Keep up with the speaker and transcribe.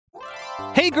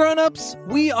Hey grown-ups,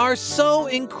 we are so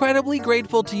incredibly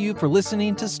grateful to you for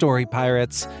listening to Story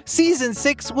Pirates. Season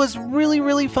 6 was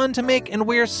really fun to make, and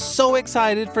we're so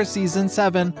excited for Season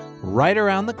 7 right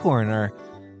around the corner.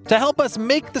 To help us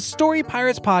make the Story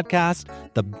Pirates podcast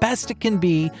the best it can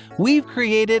be, we've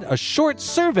created a short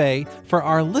survey for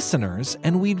our listeners,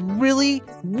 and we'd really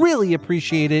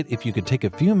appreciate it if you could take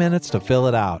a few minutes to fill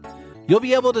it out. You'll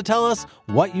be able to tell us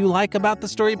what you like about the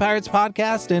Story Pirates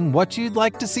podcast and what you'd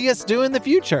like to see us do in the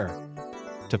future.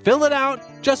 To fill it out,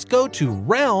 just go to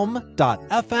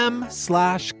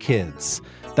realm.fm/kids.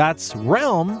 That's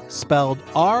realm, spelled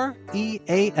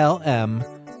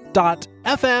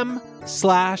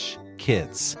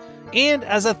REALM.FM/kids. And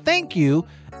as a thank you,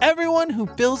 everyone who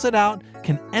fills it out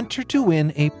can enter to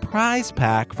win a prize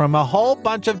pack from a whole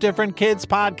bunch of different kids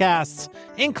podcasts,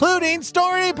 including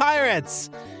Story Pirates.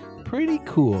 Pretty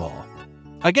cool.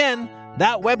 Again,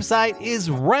 that website is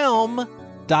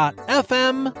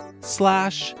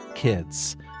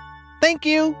realm.fm/kids. Thank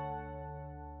you.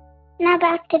 Now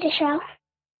back to the show.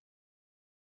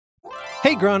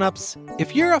 Hey grown-ups,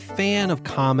 if you're a fan of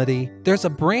comedy, there's a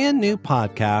brand new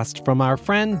podcast from our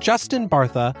friend Justin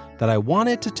Bartha that I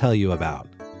wanted to tell you about.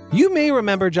 You may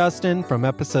remember Justin from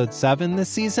episode 7 this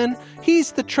season.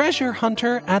 He's the treasure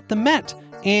hunter at the Met,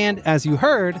 and as you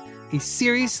heard, a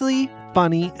seriously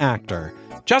funny actor.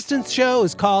 Justin's show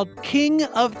is called King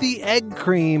of the Egg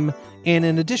Cream, and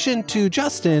in addition to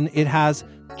Justin, it has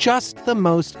just the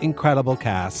most incredible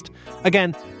cast.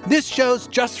 Again, this show's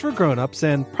just for grown-ups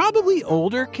and probably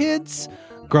older kids.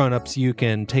 Grown-ups, you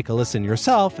can take a listen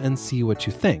yourself and see what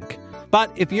you think. But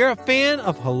if you're a fan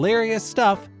of hilarious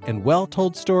stuff and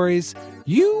well-told stories,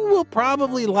 you will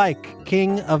probably like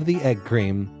King of the Egg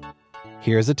Cream.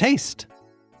 Here's a taste.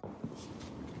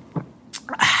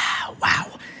 Wow,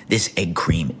 this egg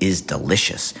cream is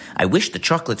delicious. I wish the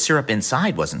chocolate syrup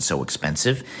inside wasn't so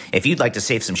expensive. If you'd like to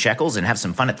save some shekels and have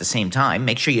some fun at the same time,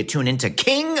 make sure you tune into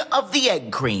King of the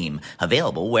Egg Cream,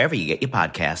 available wherever you get your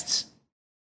podcasts.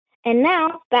 And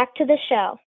now, back to the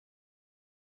show.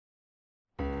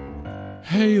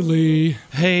 Hey, Lee.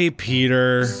 Hey,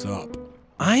 Peter. What's up?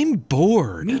 I'm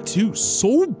bored. Me too.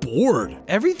 So bored.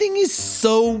 Everything is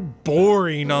so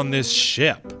boring on this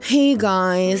ship. Hey,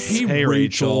 guys. Hey,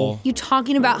 Rachel. You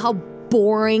talking about how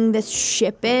boring this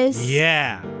ship is?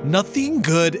 Yeah, nothing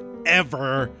good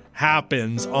ever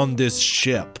happens on this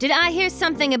ship. Did I hear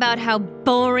something about how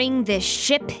boring this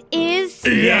ship is?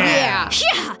 Yeah.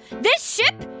 Yeah, this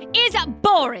ship is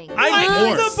boring. I'm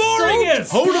bored. The boringest.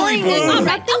 Totally bored. All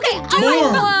right, okay, all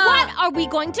right, but what are we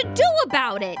going to do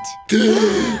about it?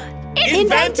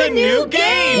 Invent a new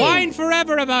game. Whine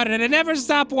forever about it and never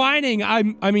stop whining.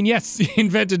 I mean, yes,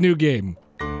 invent a new game.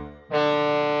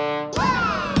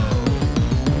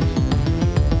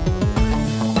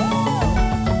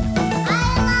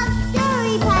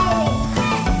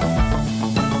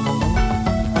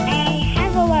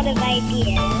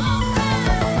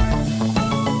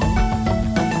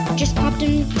 Just popped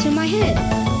into my head.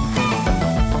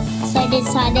 So I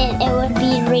decided it would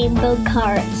be rainbow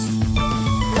cards.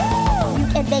 You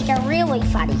can make a really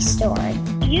funny story.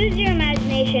 Use your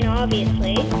imagination,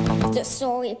 obviously. The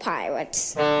Story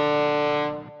Pirates.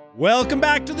 Welcome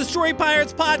back to the Story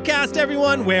Pirates podcast,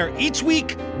 everyone, where each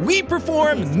week we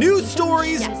perform new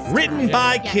stories written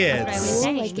by kids.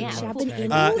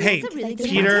 Hey,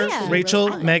 Peter,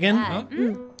 Rachel, Megan.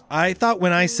 I thought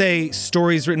when I say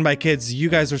stories written by kids, you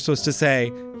guys are supposed to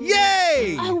say,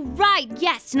 yay! Oh, right,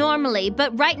 yes, normally,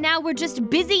 but right now we're just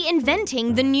busy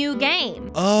inventing the new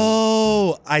game.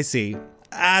 Oh, I see.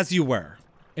 As you were.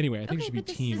 Anyway, I think it should be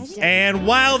teams. And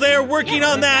while they're working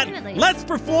on that, definitely. let's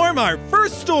perform our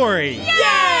first story.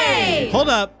 Yay! Hold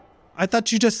up. I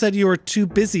thought you just said you were too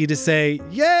busy to say,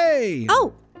 yay!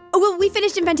 Oh, well, we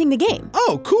finished inventing the game.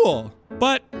 Oh, cool.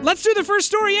 But let's do the first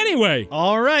story anyway.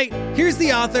 All right, here's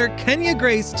the author, Kenya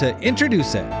Grace, to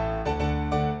introduce it.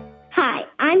 Hi,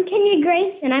 I'm Kenya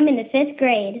Grace, and I'm in the 5th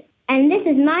grade. And this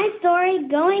is my story,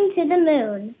 Going to the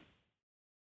Moon.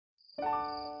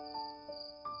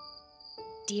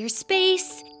 Dear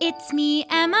Space, it's me,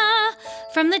 Emma,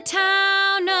 from the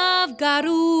town of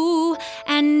Garu,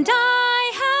 and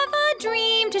I have a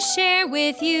dream to share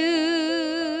with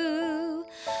you.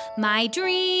 My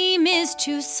dream is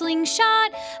to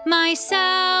slingshot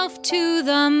myself to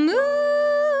the moon.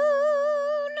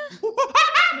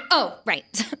 Oh, right.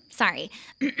 Sorry.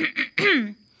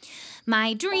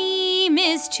 My dream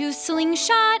is to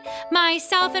slingshot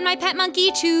myself and my pet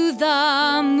monkey to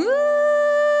the moon.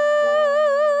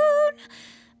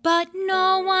 But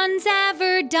no one's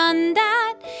ever done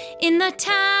that in the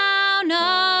town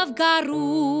of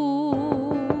Garu.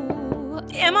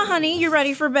 Emma, honey, you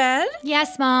ready for bed?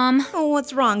 Yes, Mom. Oh,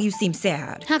 what's wrong? You seem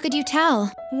sad. How could you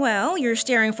tell? Well, you're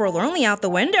staring forlornly out the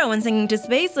window and singing to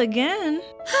space again.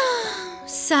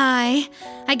 Sigh.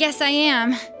 I guess I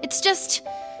am. It's just,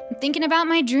 I'm thinking about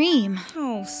my dream.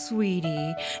 Oh,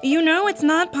 sweetie. You know it's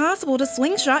not possible to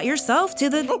slingshot yourself to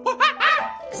the...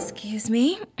 Excuse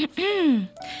me?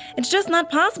 It's just not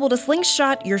possible to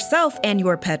slingshot yourself and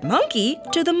your pet monkey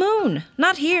to the moon.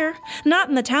 Not here. Not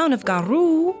in the town of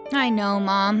Garou. I know,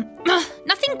 Mom.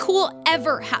 Nothing cool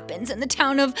ever happens in the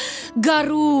town of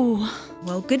Garou.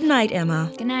 Well, good night, Emma.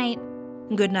 Good night.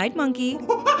 Good night, monkey.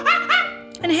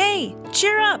 And hey,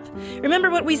 cheer up. Remember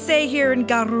what we say here in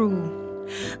Garou.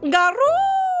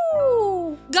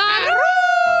 Garou! Garou!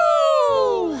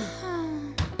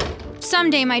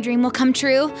 Someday my dream will come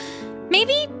true.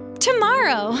 Maybe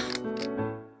tomorrow.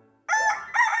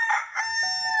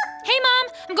 Hey, Mom,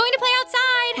 I'm going to play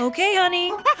outside. Okay,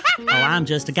 honey. Oh, I'm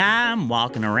just a guy. I'm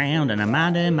walking around and I'm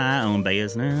minding my own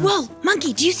business. Whoa,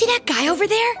 Monkey, do you see that guy over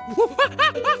there?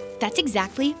 That's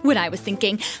exactly what I was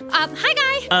thinking. Hi,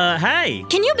 guy. Hey.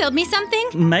 Can you build me something?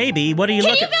 Maybe. What are you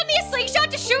looking... Can you build me a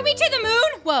slingshot to shoot me to the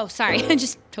moon? Whoa, sorry. I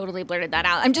just totally blurted that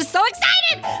out. I'm just so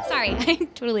excited. Sorry, I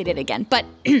totally did it again. But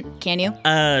can you?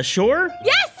 Sure?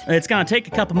 Yes! It's gonna take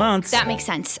a couple months. That makes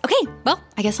sense. Okay, well,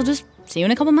 I guess I'll just see you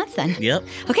in a couple months then. Yep.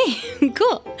 Okay,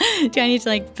 cool. Do I need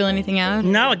to, fill anything out?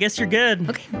 No, I guess you're good.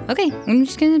 Okay. I'm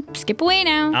just gonna skip away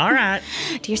now. All right.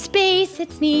 Dear space,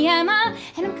 it's me, Emma,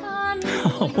 and I'm coming.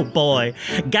 Oh, boy.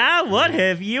 Guy, what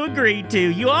have you agreed to?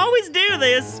 You always do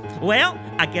this. Well,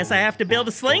 I guess I have to build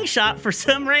a slingshot for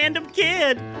some random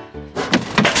kid.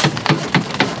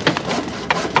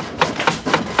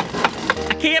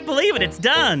 I can't believe it. It's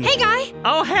done. Hey, Guy.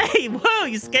 Oh, hey. Whoa,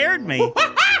 you scared me.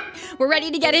 We're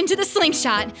ready to get into the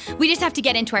slingshot. We just have to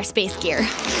get into our space gear.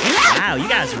 Wow, you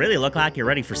guys really look like you're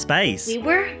ready for space. We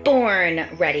were born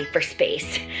ready for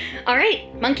space. All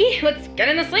right, Monkey, let's get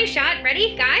in the slingshot.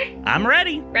 Ready, Guy? I'm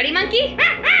ready. Ready, Monkey?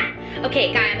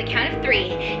 Okay, Guy, on the count of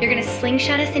 3, you're gonna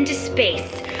slingshot us into space.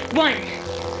 1,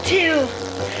 2,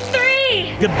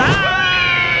 3! Goodbye!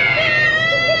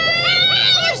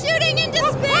 We're shooting into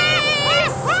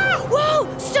space! Whoa,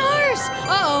 stars!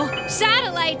 Uh-oh,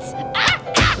 satellites.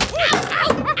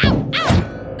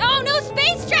 Oh, no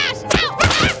space trash! Ow!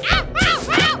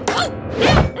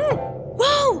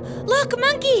 Whoa, look,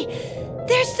 Monkey!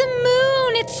 There's the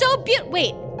moon! It's so beautiful.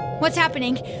 Wait, what's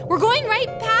happening? We're going right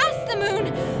past the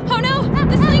moon. Oh no,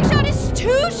 the slingshot is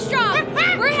too strong.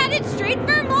 We're headed straight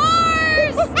for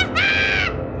Mars!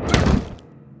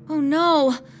 Oh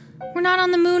no, we're not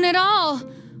on the moon at all.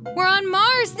 We're on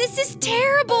Mars. This is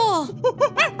terrible.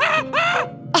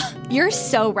 You're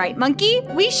so right, Monkey.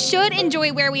 We should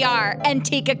enjoy where we are and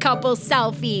take a couple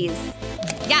selfies.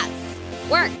 Yes,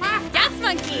 work. Yes,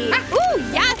 Monkey. Ooh,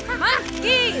 yes,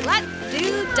 Monkey. Let's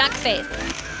do duck face.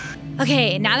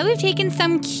 Okay, now that we've taken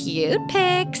some cute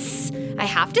pics, I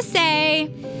have to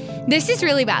say, this is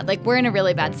really bad. We're in a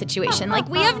really bad situation.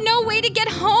 We have no way to get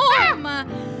home.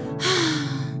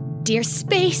 Dear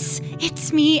space,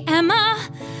 it's me, Emma,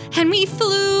 and we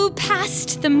flew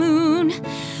past the moon.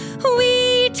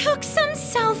 We took some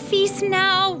selfies,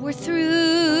 now we're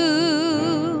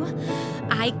through.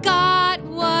 I got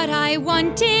what I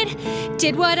wanted,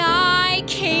 did what I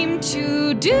came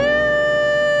to do.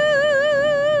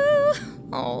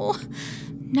 Oh,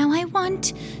 now I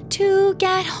want to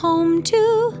get home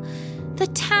to the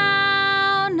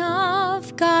town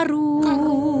of Garou.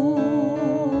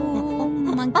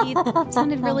 Monkey, that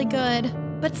sounded really good.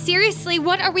 But seriously,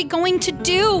 what are we going to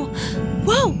do?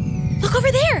 Whoa, look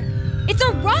over there. It's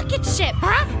a rocket ship.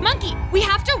 Monkey, we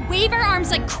have to wave our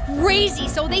arms like crazy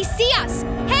so they see us.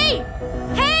 Hey,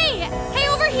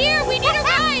 over here. We need a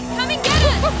ride. Come and get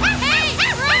us. Hey,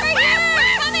 we're over here.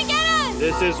 Come and get us.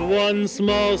 This is one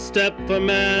small step for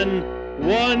man,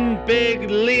 one big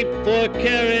leap for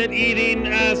carrot-eating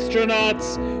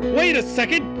astronauts. Wait a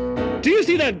second. Do you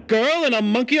see that girl and a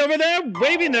monkey over there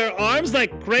waving their arms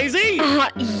like crazy?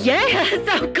 Yes.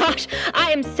 Oh, gosh.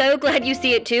 I am so glad you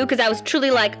see it, too, because I was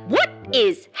truly like, what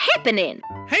is happening?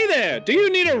 Hey there. Do you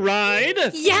need a ride?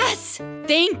 Yes.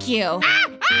 Thank you.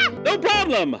 No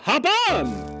problem. Hop on.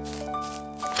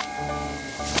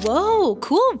 Whoa,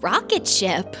 cool rocket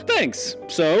ship. Thanks.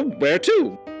 So, where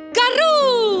to?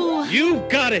 Garou! You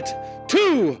got it.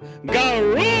 To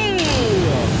Garou!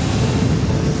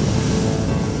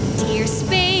 Dear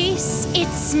space,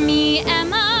 it's me,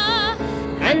 Emma,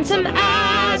 and some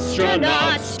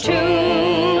astronauts too,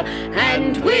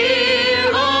 and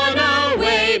we're on our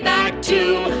way back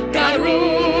to Garou.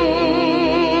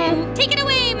 Take it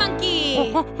away,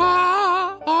 Monkey.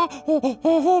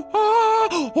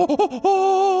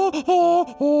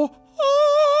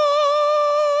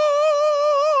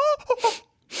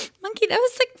 Monkey, that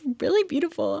was really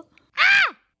beautiful.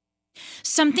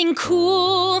 Something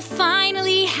cool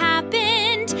finally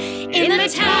happened in the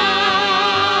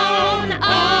town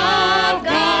of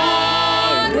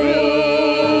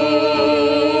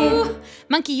Garou.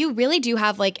 Monkey, you really do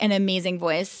have an amazing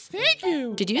voice. Thank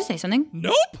you. Did you just say something?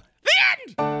 Nope. The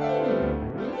end.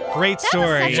 Great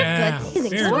story. That was such a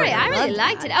good story. I really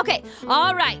liked it. Okay,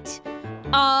 all right.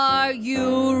 Are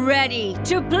you ready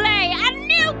to play a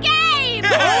new game?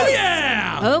 Oh,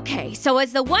 yeah! Okay, so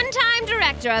as the one-time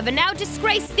director of a now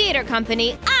disgraced theater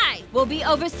company, I will be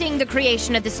overseeing the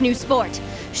creation of this new sport.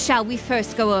 Shall we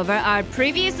first go over our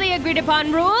previously agreed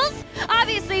upon rules?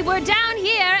 Obviously, we're down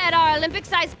here at our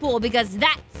Olympic-sized pool because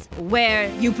that's where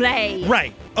you play.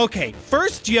 Right. Okay,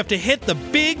 first you have to hit the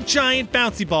big giant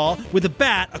bouncy ball with a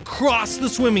bat across the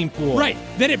swimming pool. Right.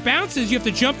 Then it bounces, you have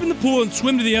to jump in the pool and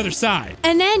swim to the other side.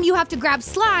 And then you have to grab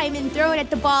slime and throw it at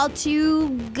the ball to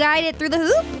guide it through the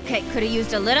hoop. Okay, could have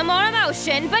used a little more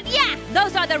emotion, but yeah,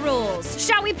 those are the rules.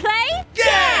 Shall we play?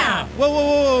 Yeah!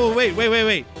 Whoa,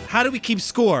 wait. How do we keep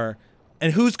score?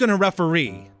 And who's gonna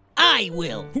referee? I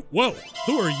will. Whoa,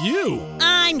 who are you?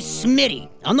 I'm Smitty,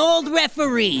 an old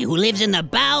referee who lives in the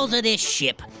bowels of this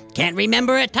ship. Can't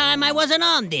remember a time I wasn't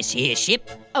on this here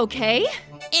ship. Okay.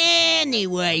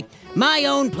 Anyway, my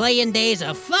own playing days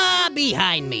are far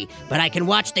behind me, but I can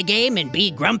watch the game and be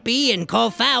grumpy and call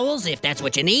fouls if that's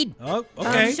what you need. Oh,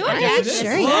 okay. Sure.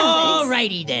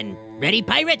 Alrighty then. Ready,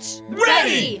 pirates?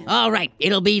 Ready! All right,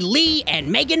 it'll be Lee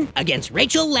and Megan against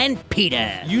Rachel and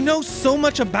Peter. You know so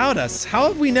much about us. How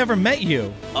have we never met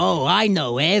you? Oh, I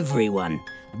know everyone,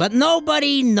 but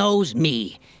nobody knows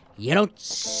me. You don't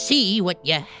see what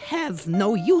you have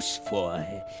no use for.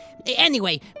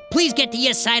 Anyway, please get to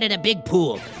your side of the big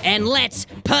pool, and let's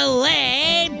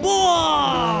play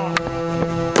ball!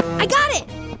 I got it!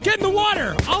 Get in the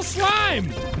water! I'll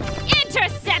slime!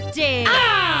 Intercepted!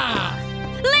 Ah!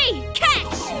 Lee,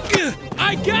 catch!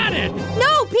 I got it!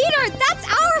 No, Peter, that's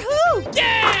our hoop!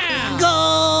 Yeah!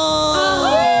 Go!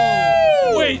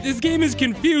 Wait, this game is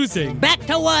confusing. Back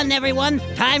to one, everyone.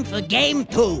 Time for game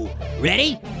 2.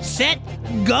 Ready, set,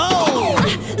 go!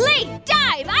 Lee,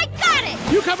 dive! I got it!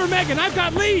 You cover Megan, I've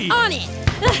got Lee! On it!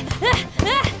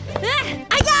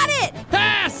 I got it!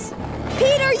 Pass!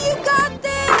 Peter, you got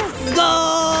this!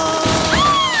 Go!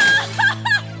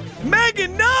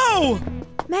 Megan, no!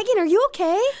 Megan, are you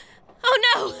okay? Oh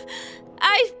no!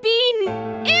 I've been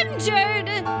injured!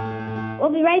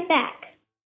 We'll be right back.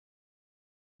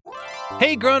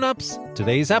 Hey grown-ups!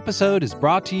 Today's episode is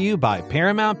brought to you by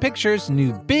Paramount Pictures'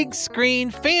 new big screen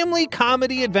family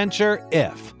comedy adventure,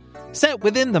 If. Set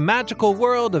within the magical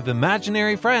world of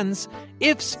imaginary friends,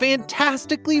 If's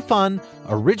fantastically fun,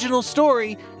 original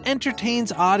story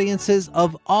entertains audiences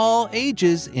of all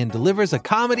ages and delivers a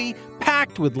comedy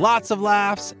packed with lots of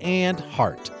laughs and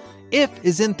heart. If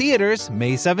is in theaters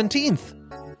May 17th.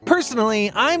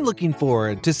 Personally, I'm looking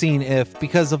forward to seeing If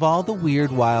because of all the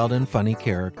weird, wild, and funny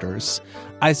characters.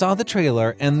 I saw the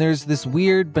trailer, and there's this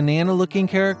weird banana-looking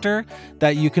character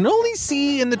that you can only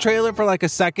see in the trailer for a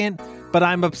second, but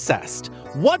I'm obsessed.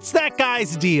 What's that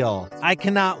guy's deal? I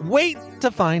cannot wait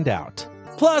to find out.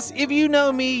 Plus, if you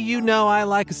know me, you know I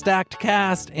like a stacked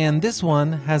cast, and this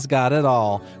one has got it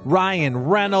all. Ryan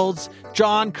Reynolds,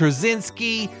 John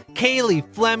Krasinski, Kaylee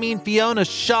Fleming, Fiona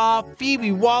Shaw,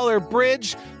 Phoebe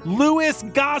Waller-Bridge, Louis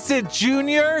Gossett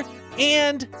Jr.,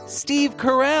 and Steve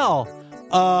Carell.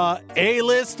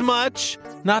 A-list much?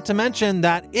 Not to mention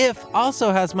that If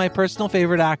also has my personal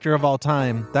favorite actor of all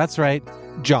time. That's right,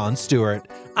 Jon Stewart.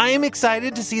 I am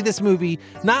excited to see this movie,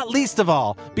 not least of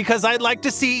all, because I'd like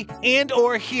to see and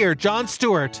or hear Jon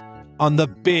Stewart on the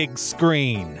big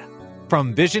screen.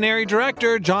 From visionary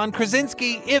director John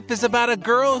Krasinski, If is about a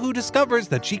girl who discovers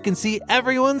that she can see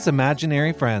everyone's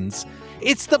imaginary friends.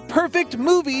 It's the perfect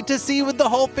movie to see with the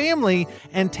whole family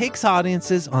and takes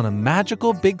audiences on a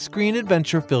magical big screen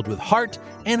adventure filled with heart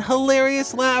and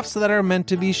hilarious laughs that are meant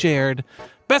to be shared.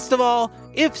 Best of all,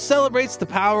 If celebrates the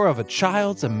power of a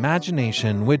child's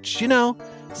imagination, which,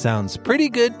 sounds pretty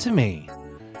good to me.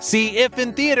 See If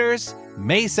in theaters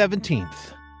May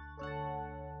 17th.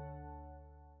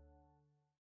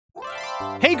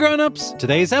 Hey grown-ups,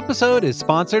 today's episode is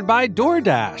sponsored by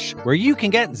DoorDash, where you can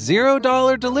get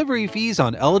 $0 delivery fees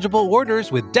on eligible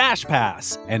orders with Dash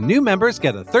Pass, and new members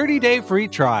get a 30-day free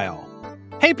trial.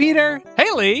 Hey Peter!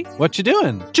 Hey Lee! What you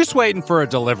doing? Just waiting for a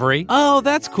delivery. Oh,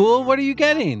 that's cool. What are you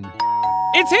getting?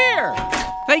 It's here!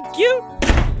 Thank you!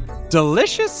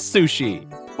 Delicious sushi.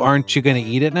 aren't you going to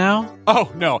eat it now?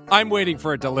 Oh, no, I'm waiting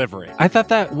for a delivery. I thought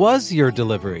that was your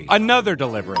delivery. Another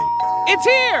delivery. It's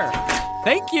here!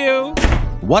 Thank you.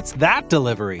 What's that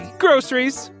delivery?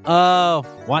 Groceries.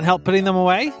 Want help putting them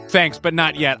away? Thanks, but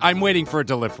not yet. I'm waiting for a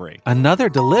delivery. Another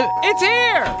delivery? It's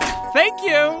here! Thank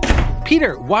you.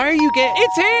 Peter, why are you getting...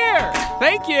 It's here!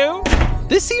 Thank you.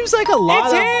 This seems like a lot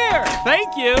It's here!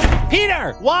 Thank you.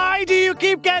 Peter, why do you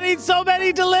keep getting so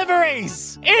many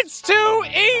deliveries? It's too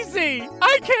easy!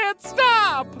 I can't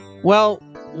stop! Well,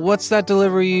 what's that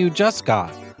delivery you just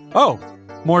got? Oh,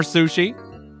 more sushi?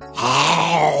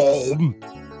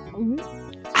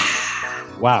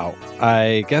 Wow,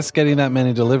 I guess getting that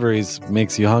many deliveries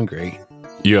makes you hungry.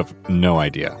 You have no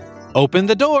idea. Open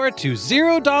the door to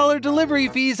 $0 delivery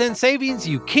fees and savings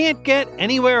you can't get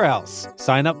anywhere else.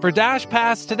 Sign up for Dash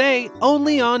Pass today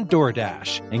only on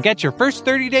DoorDash and get your first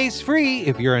 30 days free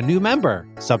if you're a new member.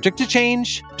 Subject to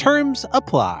change. Terms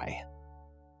apply.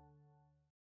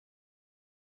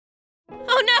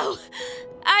 Oh no!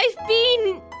 I've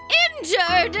been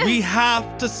injured! We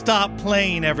have to stop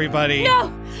playing, everybody.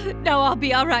 No, I'll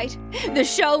be all right. The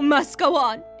show must go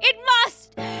on. It must!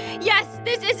 Yes,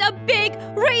 this is a big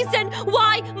reason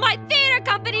why my theater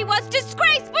company was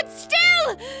disgraced, but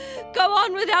still! Go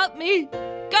on without me.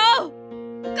 Go!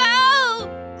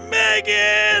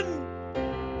 Megan!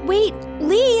 Wait,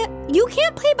 Lee, you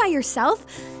can't play by yourself.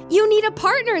 You need a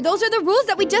partner. Those are the rules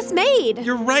that we just made.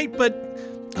 You're right, but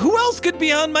who else could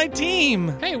be on my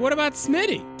team? Hey, what about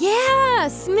Smitty? Yeah,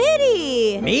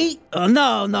 Smitty. Me? Oh,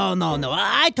 no.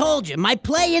 I told you, my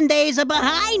playing days are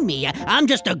behind me. I'm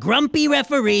just a grumpy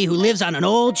referee who lives on an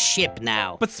old ship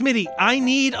now. But Smitty, I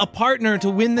need a partner to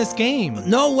win this game.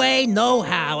 No way, no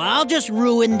how. I'll just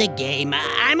ruin the game.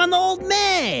 I'm an old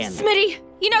man. Smitty,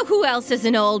 you know who else is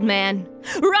an old man?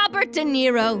 Robert De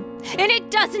Niro. And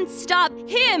it doesn't stop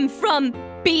him from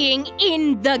being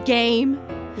in the game.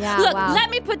 Yeah, Look, wow. let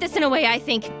me put this in a way I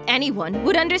think anyone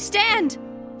would understand.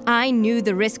 I knew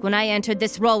the risk when I entered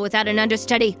this role without an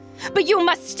understudy. But you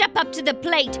must step up to the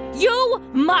plate. You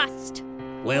must!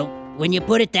 Well, when you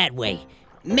put it that way,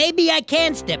 maybe I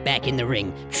can step back in the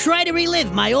ring, try to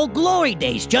relive my old glory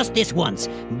days just this once.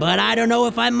 But I don't know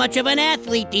if I'm much of an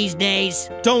athlete these days.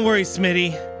 Don't worry,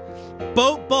 Smitty.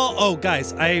 Boat ball. Oh,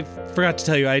 guys, I forgot to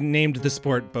tell you, I named the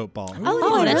sport boat ball.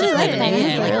 Oh, that's a really clever like that. name.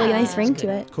 It's like a really nice ring to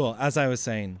it. Cool. As I was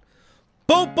saying,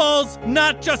 boat ball's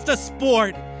not just a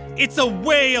sport. It's a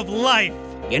way of life.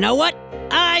 You know what?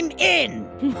 I'm in.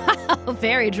 Wow,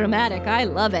 very dramatic. I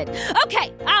love it.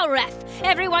 Okay, I'll ref.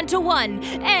 Everyone to one.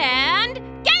 And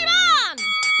game on!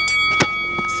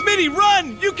 Smitty,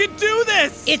 run! You can do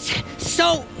this! It's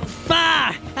so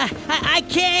far. I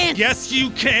can't. Yes,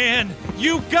 you can.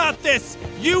 You got this.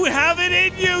 You have it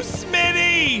in you,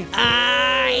 Smitty!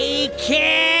 I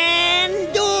can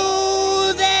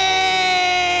do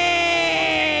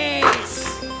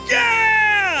this!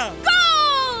 Yeah!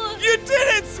 Goal! You did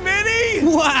it,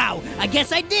 Smitty! Wow, I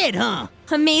guess I did, huh?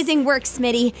 Amazing work,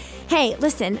 Smitty. Hey,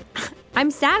 listen,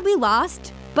 I'm sad we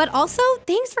lost, but also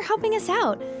thanks for helping us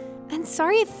out. And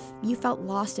sorry if you felt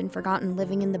lost and forgotten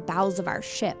living in the bowels of our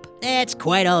ship. That's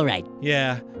quite all right.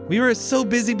 Yeah, we were so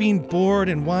busy being bored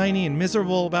and whiny and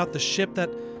miserable about the ship that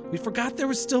we forgot there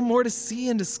was still more to see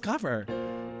and discover.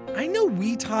 I know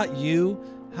we taught you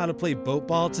how to play boat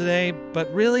ball today,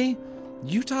 but really,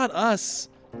 you taught us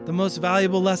the most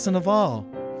valuable lesson of all,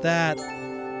 that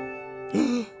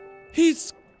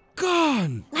He's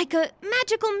gone. Like a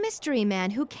magical mystery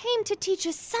man who came to teach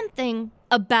us something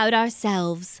about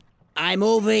ourselves. I'm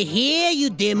over here, you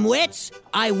dimwits.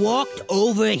 I walked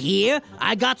over here.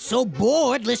 I got so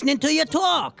bored listening to you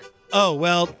talk. Oh,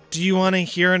 well, do you want to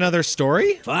hear another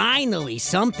story? Finally,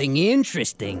 something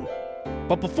interesting.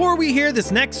 But before we hear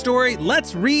this next story,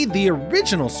 let's read the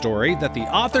original story that the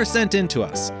author sent in to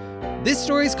us. This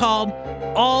story is called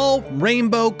All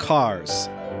Rainbow Cars.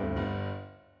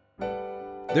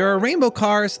 There are rainbow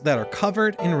cars that are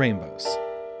covered in rainbows.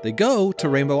 They go to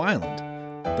Rainbow Island.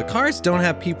 The cars don't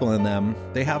have people in them,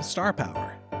 they have star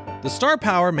power. The star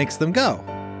power makes them go.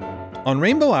 On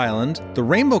Rainbow Island, the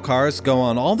rainbow cars go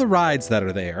on all the rides that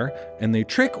are there, and they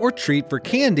trick or treat for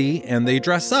candy and they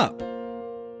dress up.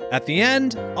 At the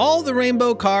end, all the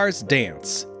rainbow cars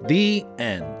dance. The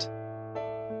end.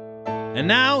 And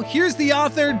now, here's the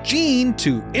author, Jean,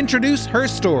 to introduce her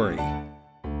story.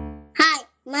 Hi,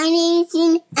 my name is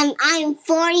Jean, and I'm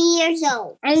 40 years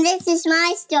old. And this is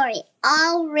my story,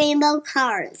 All Rainbow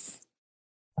Cars.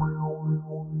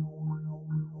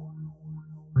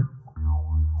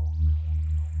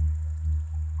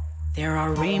 There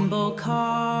are rainbow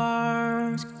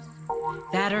cars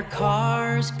that are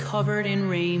cars covered in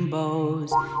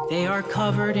rainbows. They are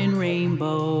covered in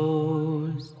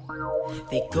rainbows.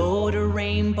 They go to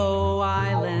Rainbow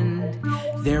Island.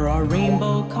 There are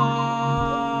rainbow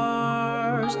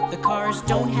cars. The cars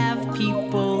don't have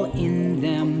people in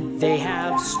them. They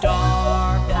have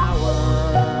star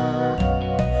power.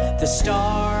 The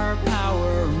star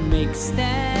power makes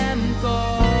them go.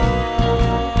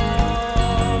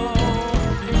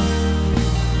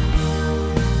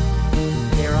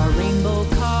 There are rainbow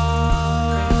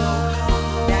cars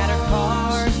that are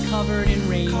cars covered in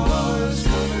rainbows.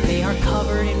 They are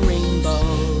covered in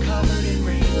rainbows.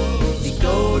 They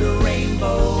go to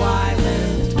Rainbow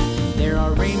Island. There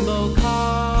are rainbow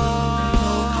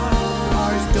cars.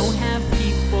 Cars don't have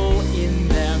people in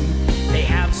them. They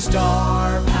have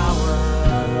star power.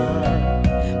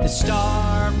 The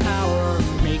star power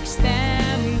makes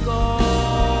them go.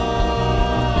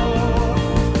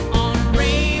 On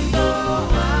Rainbow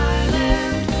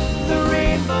Island, the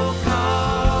rainbow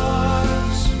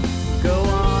cars go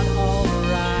on all the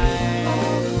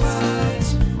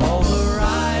rides. All the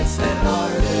rides that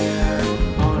are there.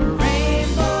 On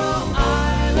Rainbow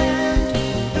Island,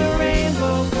 the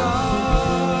rainbow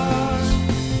cars,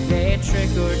 they trick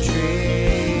or treat.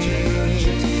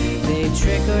 They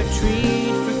trick or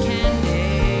treat for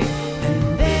candy, and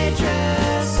they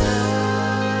dress up.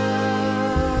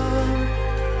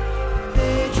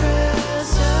 They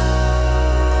dress up.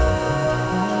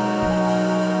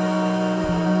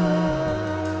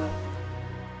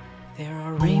 There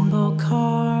are rainbow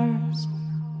cars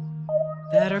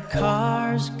that are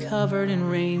cars covered in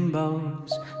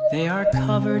rainbows. They are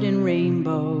covered in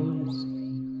rainbows.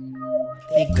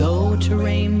 They go to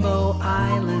Rainbow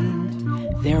Island.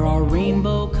 There are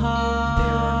rainbow cars.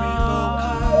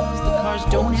 The cars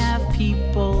don't have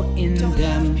people in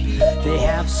them. They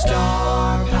have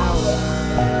star power.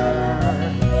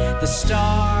 The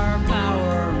star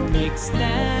power makes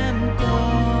them go.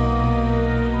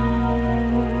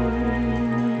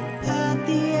 At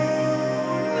the end,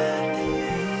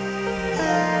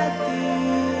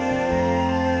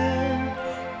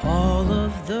 all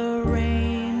of the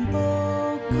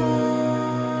rainbow cars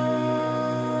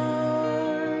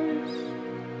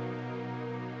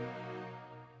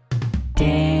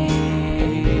dance.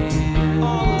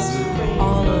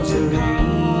 All of the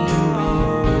rainbow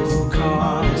cars.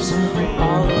 All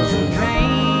of the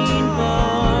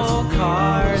rainbow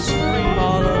cars.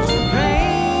 All of the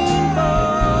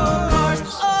rainbow cars.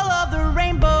 All of the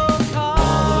rainbow cars.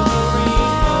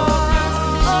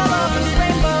 All of the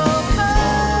rainbow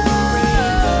cars.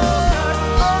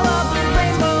 All of the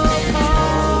rainbow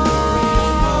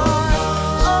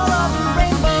cars. All of the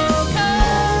rainbow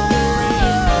cars.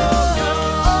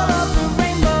 All of the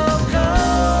rainbow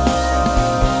cars.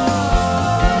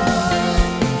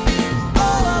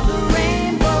 All of the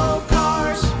rainbow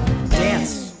cars.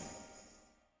 Dance.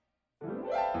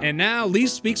 And now Lee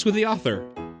speaks with the author.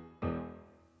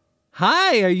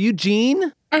 Hi, are you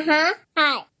Jean? Uh-huh.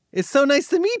 Hi. It's so nice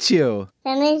to meet you.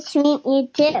 So nice to meet you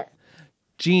too.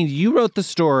 Jean, you wrote the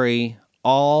story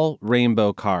All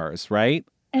Rainbow Cars, right?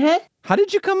 Uh-huh. How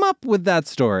did you come up with that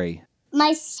story?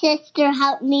 My sister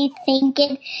helped me think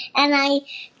it, and I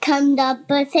come up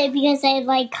with it because I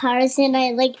like cars and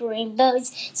I like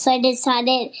rainbows. So I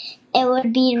decided it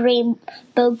would be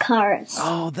rainbow cars.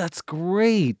 Oh, that's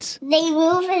great. They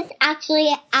move as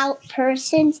actually out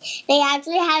persons. They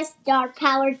actually have star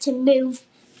power to move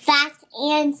fast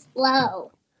and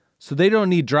slow. So they don't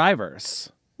need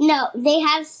drivers. No, they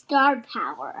have star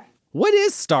power. What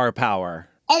is star power?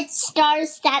 It's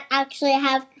stars that actually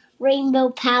have rainbow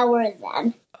power in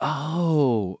them.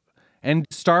 Oh, and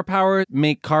star power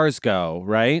make cars go,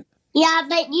 right? Yeah,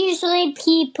 but usually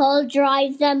people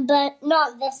drive them, but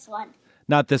not this one.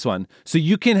 Not this one. So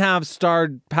you can have star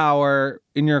power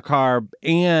in your car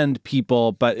and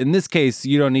people, but in this case,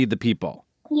 you don't need the people.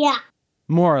 Yeah,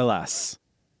 More or less.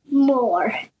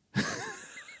 more.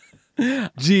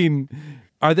 Jean,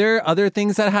 are there other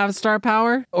things that have star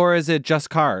power, or is it just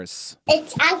cars?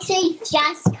 It's actually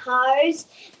just cars,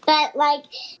 but like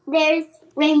there's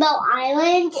Rainbow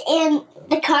Island and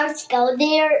the cars go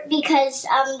there because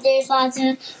there's lots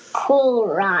of cool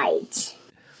rides.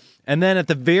 And then at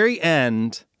the very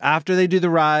end, after they do the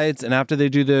rides and after they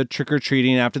do the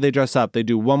trick-or-treating, after they dress up, they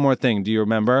do one more thing. Do you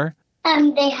remember?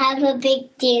 They have a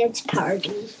big dance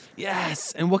party.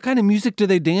 Yes. And what kind of music do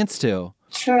they dance to?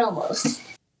 Trolls.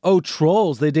 Oh,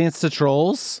 Trolls. They dance to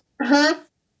Trolls? Uh-huh.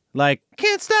 Like,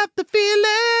 can't stop the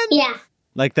feeling. Yeah.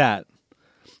 Like that.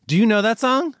 Do you know that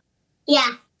song?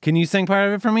 Yeah. Can you sing part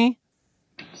of it for me?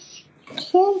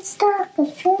 Can't stop the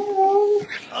feeling.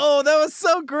 Oh, that was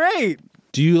so great.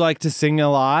 Do you like to sing a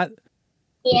lot?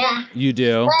 Yeah. You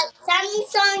do? But some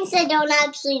songs I don't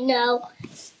actually know.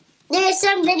 There's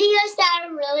some videos that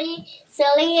are really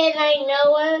silly, and I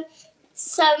know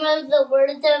some of the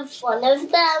words of one of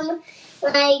them,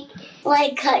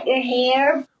 like cut your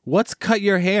hair. What's cut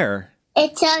your hair?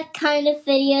 It's a kind of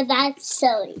video that's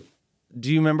silly. Do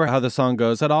you remember how the song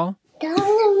goes at all? Don't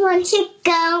want to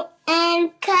go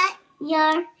and cut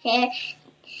your hair.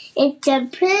 It's a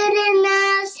pretty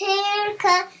nice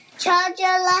haircut. Charge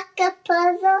you like a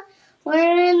puzzle.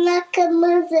 Wearing like a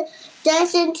mother.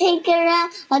 Doesn't take her out.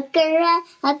 I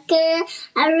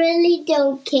really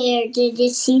don't care. Did you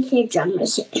see the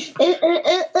drummers?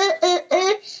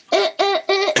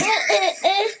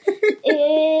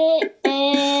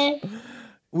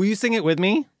 Will you sing it with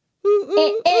me?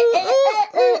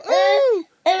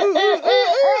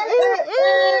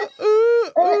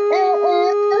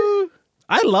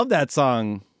 I love that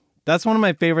song. That's one of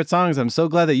my favorite songs. I'm so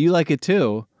glad that you like it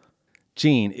too.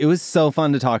 Jean, it was so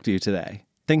fun to talk to you today.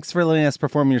 Thanks for letting us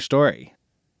perform your story.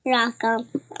 You're welcome.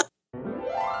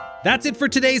 That's it for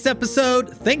today's episode.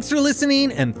 Thanks for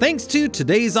listening, and thanks to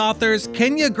today's authors,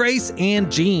 Kenya, Grace, and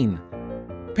Jean.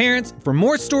 Parents, for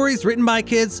more stories written by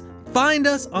kids, find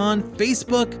us on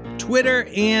Facebook, Twitter,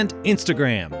 and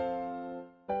Instagram.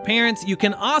 Parents, you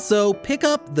can also pick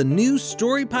up the new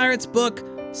Story Pirates book,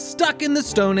 Stuck in the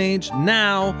Stone Age,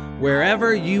 now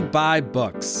wherever you buy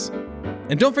books.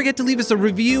 And don't forget to leave us a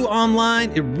review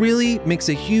online. It really makes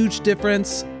a huge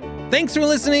difference. Thanks for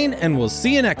listening, and we'll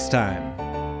see you next time.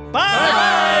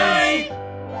 Bye!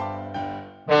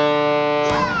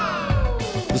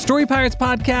 The Story Pirates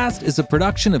Podcast is a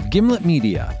production of Gimlet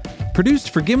Media. Produced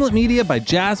for Gimlet Media by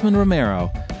Jasmine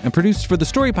Romero, and produced for The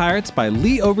Story Pirates by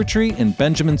Lee Overtree and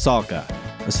Benjamin Salka.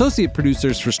 Associate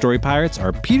producers for Story Pirates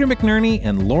are Peter McNerney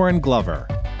and Lauren Glover.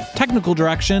 Technical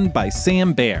direction by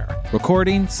Sam Baer.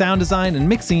 Recording, sound design, and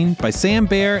mixing by Sam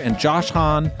Baer and Josh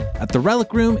Hahn at the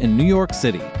Relic Room in New York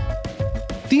City.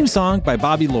 Theme song by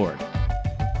Bobby Lord.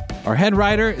 Our head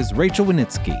writer is Rachel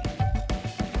Winitsky.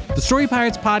 The Story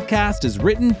Pirates Podcast is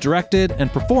written, directed,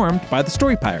 and performed by The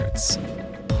Story Pirates.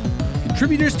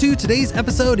 Contributors to today's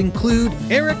episode include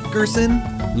Eric Gerson,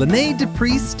 Lene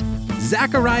DePriest,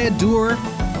 Zachariah Doer,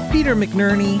 Peter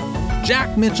McNerney,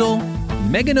 Jack Mitchell,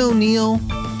 Megan O'Neill,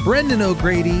 Brendan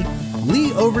O'Grady, Lee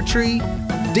Overtree,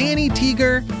 Danny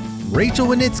Teeger, Rachel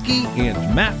Winitsky,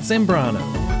 and Matt Zambrano.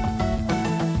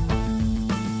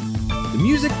 The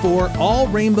music for All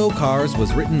Rainbow Cars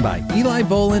was written by Eli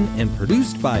Bolin and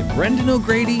produced by Brendan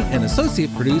O'Grady and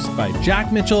associate produced by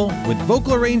Jack Mitchell, with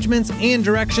vocal arrangements and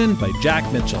direction by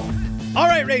Jack Mitchell. All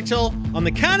right, Rachel, on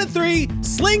the count of 3,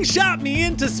 slingshot me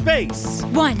into space.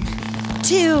 1,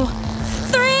 2,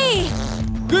 3.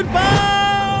 Goodbye!